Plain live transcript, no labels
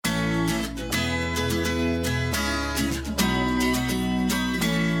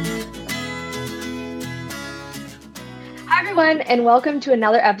Everyone, and welcome to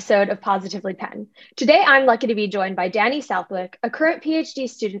another episode of Positively Penn. Today, I'm lucky to be joined by Danny Southwick, a current PhD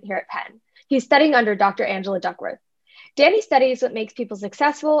student here at Penn. He's studying under Dr. Angela Duckworth. Danny studies what makes people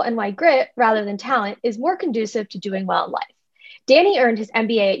successful and why grit, rather than talent, is more conducive to doing well in life. Danny earned his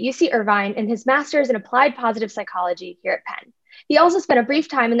MBA at UC Irvine and his master's in applied positive psychology here at Penn. He also spent a brief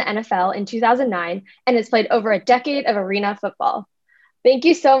time in the NFL in 2009 and has played over a decade of arena football. Thank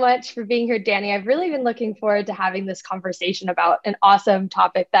you so much for being here, Danny. I've really been looking forward to having this conversation about an awesome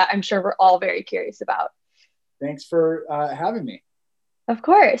topic that I'm sure we're all very curious about. Thanks for having me. Of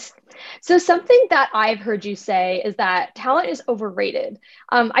course. So something that I've heard you say is that talent is overrated.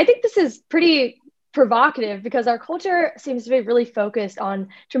 I think this is pretty provocative because our culture seems to be really focused on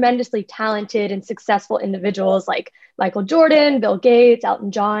tremendously talented and successful individuals like Michael Jordan, Bill Gates, Elton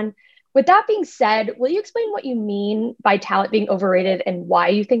John. With that being said, will you explain what you mean by talent being overrated and why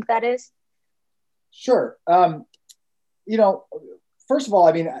you think that is? Sure. First of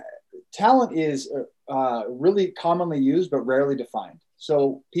all, talent is really commonly used, but rarely defined.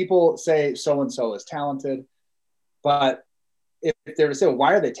 So people say so-and-so is talented, but if they're to say, well,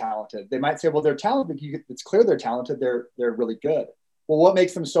 why are they talented? They might say, well, they're talented. It's clear they're talented. They're really good. Well, what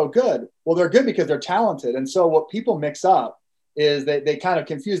makes them so good? Well, they're good because they're talented. And so what people mix up is they kind of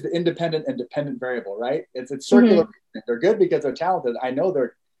confuse the independent and dependent variable, right? It's circular. Mm-hmm. They're good because they're talented. I know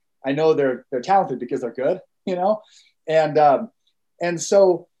they're talented because they're good, and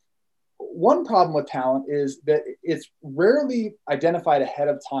so one problem with talent is that it's rarely identified ahead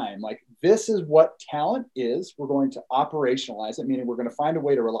of time. Like, this is what talent is. We're going to operationalize it, meaning we're going to find a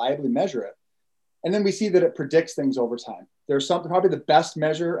way to reliably measure it. And then we see that it predicts things over time. There's something, probably the best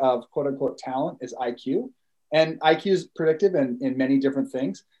measure of quote unquote talent is IQ. And IQ is predictive in many different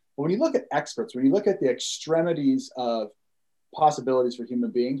things. But when you look at experts, when you look at the extremities of possibilities for human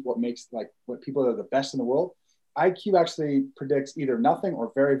beings, what people are the best in the world, IQ actually predicts either nothing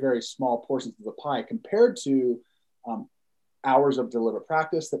or very, very small portions of the pie compared to hours of deliberate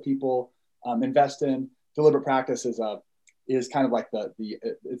practice that people invest in. Deliberate practice is kind of like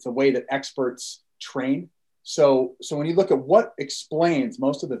it's a way that experts train. So when you look at what explains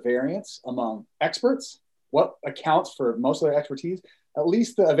most of the variance among experts, what accounts for most of their expertise, at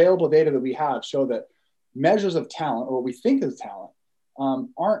least the available data that we have show that measures of talent, or what we think is talent,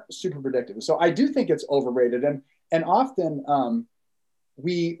 aren't super predictive. So I do think it's overrated, and often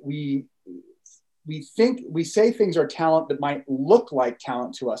we say things are talent that might look like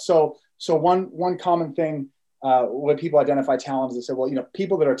talent to us. So one common thing when people identify talent is they say, well,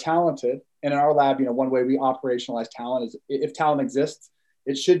 people that are talented, and in our lab, one way we operationalize talent is if talent exists,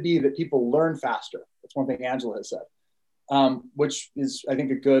 it should be that people learn faster. That's one thing Angela has said, which is, I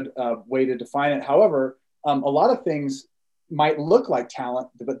think, a good way to define it. However, a lot of things might look like talent,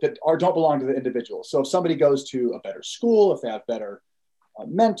 but that don't belong to the individual. So if somebody goes to a better school, if they have better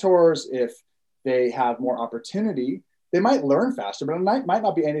mentors, if they have more opportunity, they might learn faster, but it might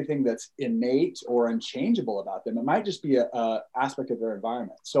not be anything that's innate or unchangeable about them. It might just be a aspect of their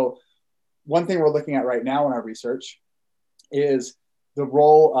environment. So one thing we're looking at right now in our research is the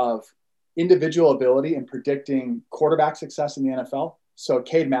role of individual ability in predicting quarterback success in the NFL. So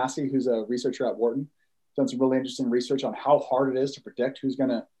Cade Massey, who's a researcher at Wharton, done some really interesting research on how hard it is to predict who's going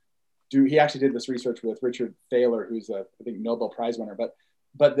to do. He actually did this research with Richard Thaler, who's I think Nobel Prize winner.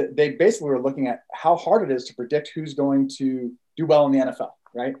 But they basically were looking at how hard it is to predict who's going to do well in the NFL,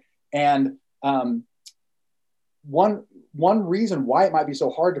 right? And one reason why it might be so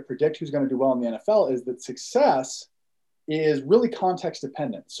hard to predict who's going to do well in the NFL is that success is really context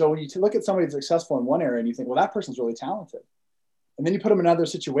dependent. So when you look at somebody that's successful in one area and you think, well, that person's really talented, and then you put them in another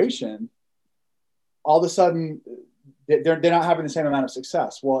situation, all of a sudden they're not having the same amount of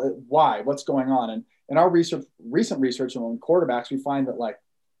success. Well, why? What's going on? And in our recent research on quarterbacks, we find that like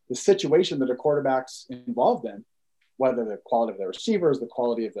the situation that a quarterback's involved in, whether the quality of their receivers, the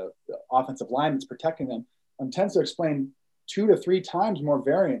quality of the offensive line that's protecting them, tends to explain 2 to 3 times more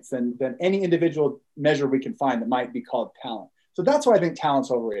variance than any individual measure we can find that might be called talent. So that's why I think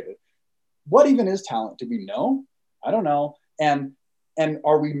talent's overrated. What even is talent? Do we know? I don't know. And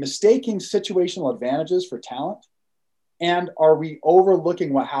are we mistaking situational advantages for talent? And are we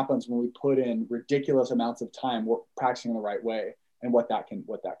overlooking what happens when we put in ridiculous amounts of time practicing the right way and what that can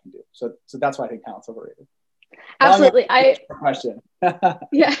do? So that's why I think talent's overrated. Absolutely. Question.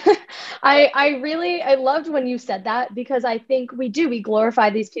 Yeah. I loved when you said that, because I think we glorify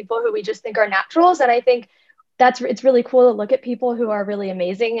these people who we just think are naturals. And I think it's really cool to look at people who are really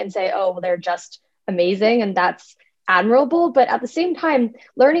amazing and say, oh, well, they're just amazing. And that's admirable. But at the same time,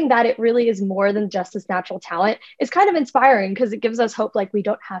 learning that it really is more than just this natural talent is kind of inspiring, because it gives us hope. Like, we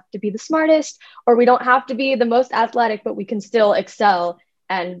don't have to be the smartest, or we don't have to be the most athletic, but we can still excel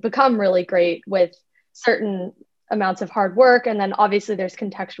and become really great with certain amounts of hard work. And then obviously there's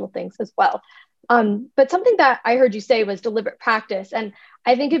contextual things as well. But something that I heard you say was deliberate practice. And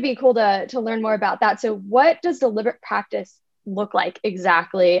I think it'd be cool to learn more about that. So what does deliberate practice look like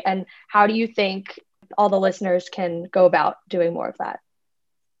exactly? And how do you think all the listeners can go about doing more of that?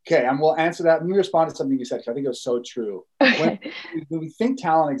 Okay, and we'll answer that. Let me respond to something you said, because I think it was so true. Okay. When we think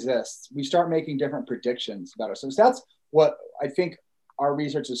talent exists, we start making different predictions about ourselves. That's what I think our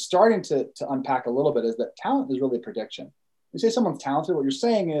research is starting to unpack a little bit, is that talent is really a prediction. When you say someone's talented, what you're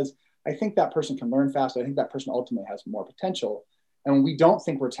saying is, I think that person can learn faster. I think that person ultimately has more potential. And when we don't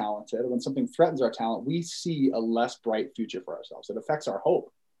think we're talented, when something threatens our talent, we see a less bright future for ourselves. It affects our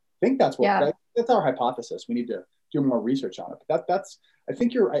hope. I think that's that's our hypothesis. We need to do more research on it. But I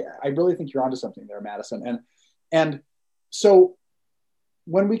think I really think you're onto something there, Madison. And so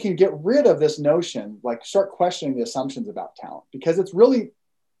when we can get rid of this notion, like start questioning the assumptions about talent, because it's really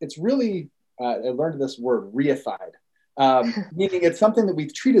I learned this word, reified. Meaning it's something that we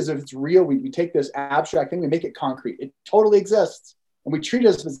treat as if it's real. We take this abstract thing, we make it concrete. It totally exists. And we treat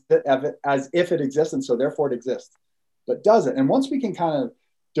it as if it exists, and so therefore it exists, but doesn't. And once we can kind of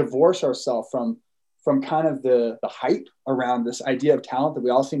divorce ourselves from kind of the hype around this idea of talent that we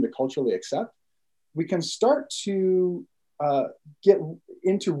all seem to culturally accept, we can start to get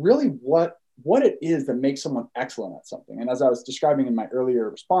into really what it is that makes someone excellent at something. And as I was describing in my earlier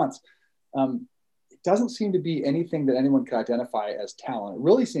response, it doesn't seem to be anything that anyone could identify as talent. It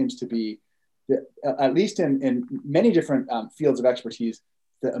really seems to be, that, at least in many different fields of expertise,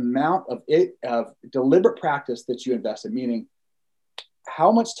 the amount of deliberate practice that you invest in, meaning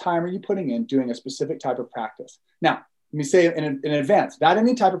how much time are you putting in doing a specific type of practice. Now, let me say in advance, not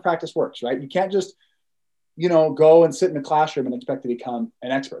any type of practice works, right? You can't just, go and sit in the classroom and expect to become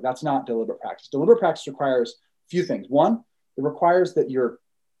an expert. That's not deliberate practice. Deliberate practice requires a few things. One, it requires that you're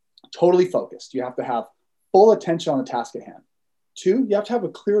totally focused. You have to have full attention on the task at hand. Two, you have to have a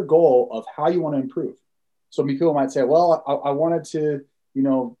clear goal of how you want to improve. So people might say, well, I wanted to,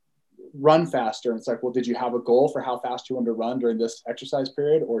 run faster. And it's like, well, did you have a goal for how fast you wanted to run during this exercise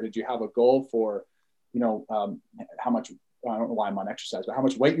period? Or did you have a goal for, how much, I don't know why I'm on exercise, but how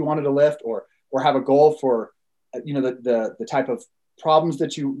much weight you wanted to lift, or have a goal for, the type of problems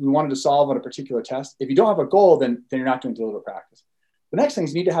that you wanted to solve on a particular test. If you don't have a goal, then you're not doing deliberate practice. The next thing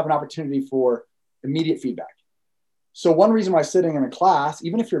is you need to have an opportunity for immediate feedback. So one reason why sitting in a class,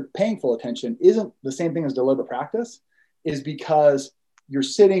 even if you're paying full attention, isn't the same thing as deliberate practice, is because you're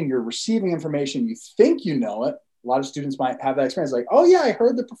sitting, you're receiving information, you think you know it. A lot of students might have that experience, like, oh yeah, I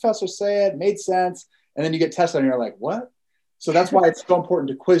heard the professor say it, made sense. And then you get tested and you're like, what? So that's why it's so important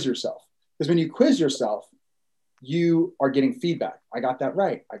to quiz yourself. Because when you quiz yourself, you are getting feedback. I got that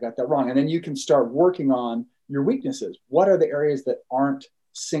right. I got that wrong. And then you can start working on your weaknesses. What are the areas that aren't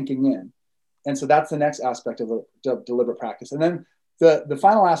sinking in? And so that's the next aspect of deliberate practice. And then the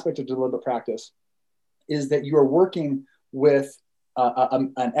final aspect of deliberate practice is that you are working with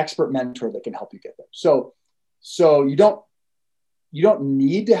an expert mentor that can help you get there. So you don't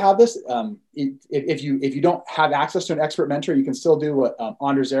need to have this. If you don't have access to an expert mentor, you can still do what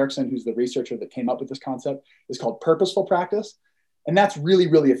Anders Ericsson, who's the researcher that came up with this concept, is called purposeful practice. And that's really,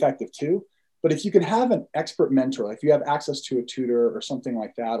 really effective too. But if you can have an expert mentor, if you have access to a tutor or something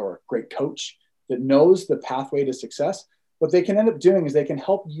like that, or a great coach that knows the pathway to success, what they can end up doing is they can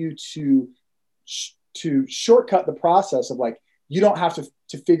help you to shortcut the process of, like, you don't have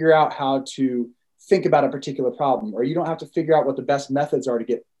to figure out how to think about a particular problem, or you don't have to figure out what the best methods are to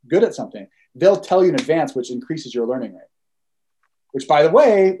get good at something. They'll tell you in advance, which increases your learning rate. Which, by the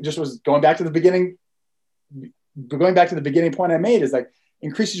way, just was going back to the beginning point I made, is like,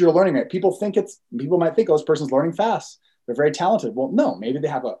 increases your learning rate. People might think, oh, this person's learning fast, they're very talented. Well, no, maybe they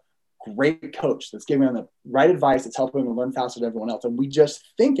have a great coach that's giving them the right advice, that's helping them learn faster than everyone else. And we just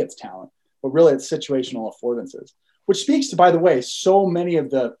think it's talent, but really it's situational affordances, which speaks to, by the way, so many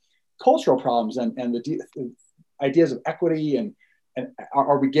of the cultural problems and the ideas of equity and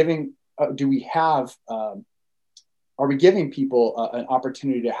are we giving people an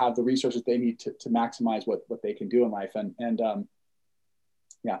opportunity to have the resources they need to maximize what they can do in life.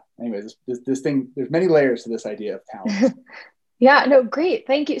 Anyways, this thing, there's many layers to this idea of talent. Yeah, no, great.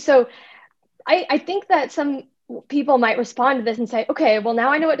 Thank you. So I think that some people might respond to this and say, okay, well,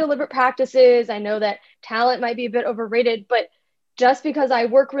 now I know what deliberate practice is. I know that talent might be a bit overrated, but just because I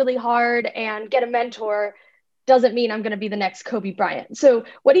work really hard and get a mentor doesn't mean I'm going to be the next Kobe Bryant. So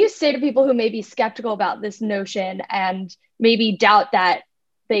what do you say to people who may be skeptical about this notion and maybe doubt that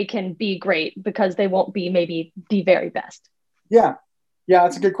they can be great because they won't be maybe the very best? Yeah. Yeah,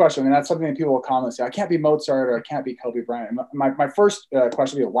 that's a good question. And that's something that people will commonly say, I can't be Mozart or I can't be Kobe Bryant. My first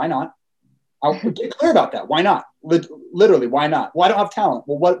question would be, why not? I'll get clear about that. Why not? Literally, why not? Well, I don't have talent.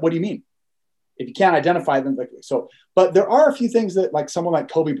 Well, what do you mean? If you can't identify them, but there are a few things that, like someone like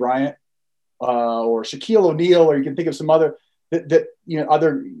Kobe Bryant or Shaquille O'Neal, or you can think of some other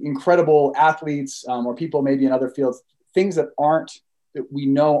other incredible athletes or people maybe in other fields, things that we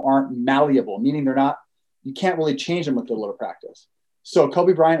know aren't malleable, meaning you can't really change them with a little practice. So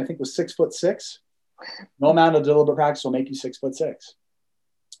Kobe Bryant, I think, was 6'6". No amount of deliberate practice will make you 6'6".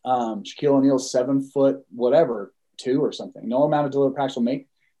 Shaquille O'Neal, 7 foot, whatever, 2 or something. No amount of deliberate practice will make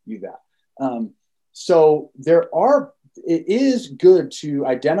you that. So it is good to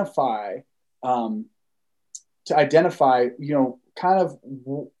identify, kind of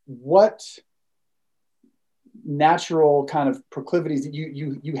what natural kind of proclivities that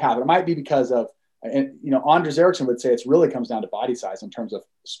you have. It might be because of, and Anders Ericsson would say it really comes down to body size in terms of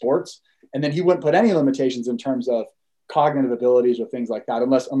sports, and then he wouldn't put any limitations in terms of cognitive abilities or things like that,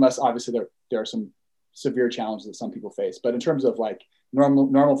 unless obviously there are some severe challenges that some people face. But in terms of like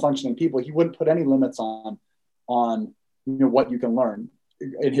normal functioning people, he wouldn't put any limits on what you can learn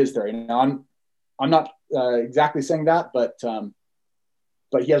in his theory. Now I'm not exactly saying that, but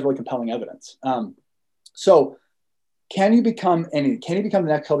he has really compelling evidence. So can you become the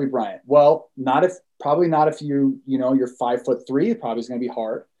next Kobe Bryant? Well, probably not if you're 5'3". It probably is going to be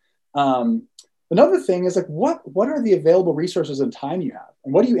hard. Another thing is like, what are the available resources and time you have,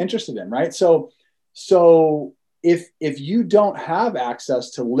 and what are you interested in, right? So if you don't have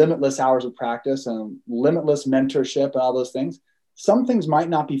access to limitless hours of practice and limitless mentorship and all those things, some things might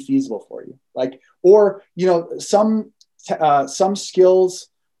not be feasible for you. Some skills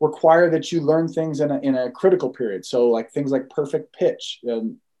require that you learn things in a critical period. So like things like perfect pitch.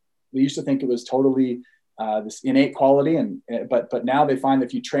 We used to think it was totally this innate quality, but now they find that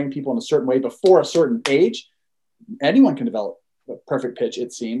if you train people in a certain way before a certain age, anyone can develop a perfect pitch,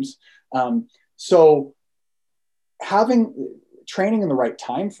 it seems. So having training in the right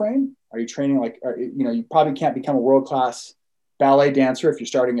time frame. Are you training you probably can't become a world-class ballet dancer if you're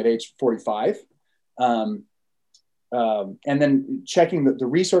starting at age 45. And then checking the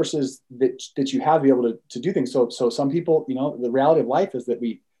resources that you have to be able to do things. So some people, the reality of life is that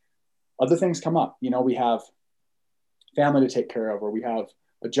other things come up. We have family to take care of, or we have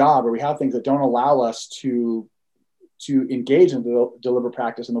a job, or we have things that don't allow us to engage in the deliberate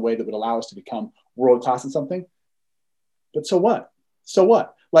practice in the way that would allow us to become world-class in something. But so what?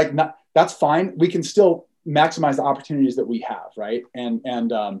 That's fine. We can still maximize the opportunities that we have, right? And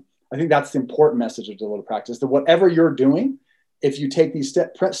I think that's the important message of deliberate practice, that whatever you're doing, if you take these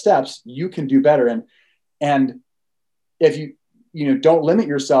steps, you can do better. And if you don't limit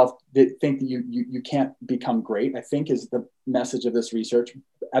yourself, that think that you can't become great, I think is the message of this research.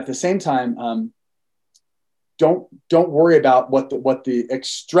 At the same time, don't worry about what the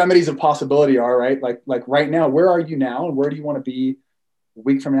extremities of possibility are, right? Like right now, where are you now, and where do you want to be a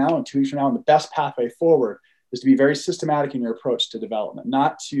week from now and 2 weeks from now? And the best pathway forward is to be very systematic in your approach to development,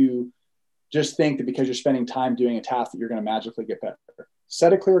 not to just think that because you're spending time doing a task that you're going to magically get better.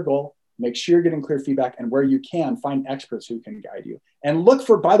 Set a clear goal, make sure you're getting clear feedback, and where you can, find experts who can guide you. And look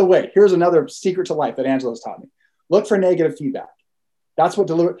for, by the way, here's another secret to life that Angela's taught me. Look for negative feedback. That's what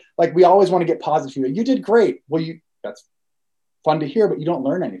we always want to get positive feedback. You did great. Well, that's fun to hear, but you don't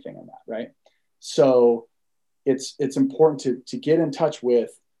learn anything in that, right? So it's important to get in touch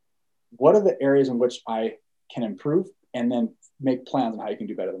with what are the areas in which I can improve, and then make plans on how you can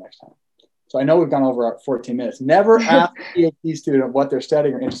do better the next time. So I know we've gone over our 14 minutes. Never ask a PhD student what they're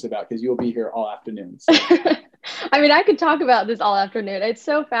studying or interested about, because you'll be here all afternoon. So. I could talk about this all afternoon. It's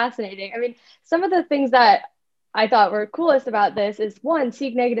so fascinating. Some of the things that I thought were coolest about this is, one,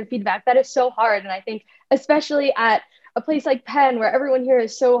 seek negative feedback. That is so hard. And I think especially at a place like Penn, where everyone here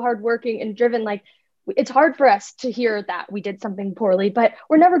is so hardworking and driven, it's hard for us to hear that we did something poorly, but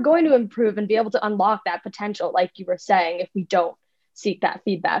we're never going to improve and be able to unlock that potential, like you were saying, if we don't seek that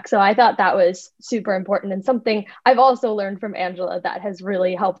feedback. So I thought that was super important, and something I've also learned from Angela that has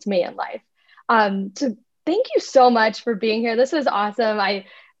really helped me in life. So thank you so much for being here. This was awesome.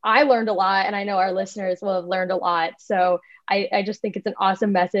 I learned a lot, and I know our listeners will have learned a lot. So I just think it's an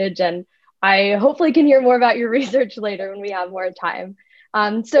awesome message, and I hopefully can hear more about your research later when we have more time.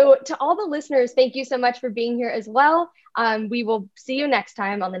 So to all the listeners, thank you so much for being here as well. We will see you next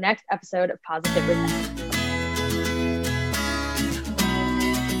time on the next episode of Positively Penn.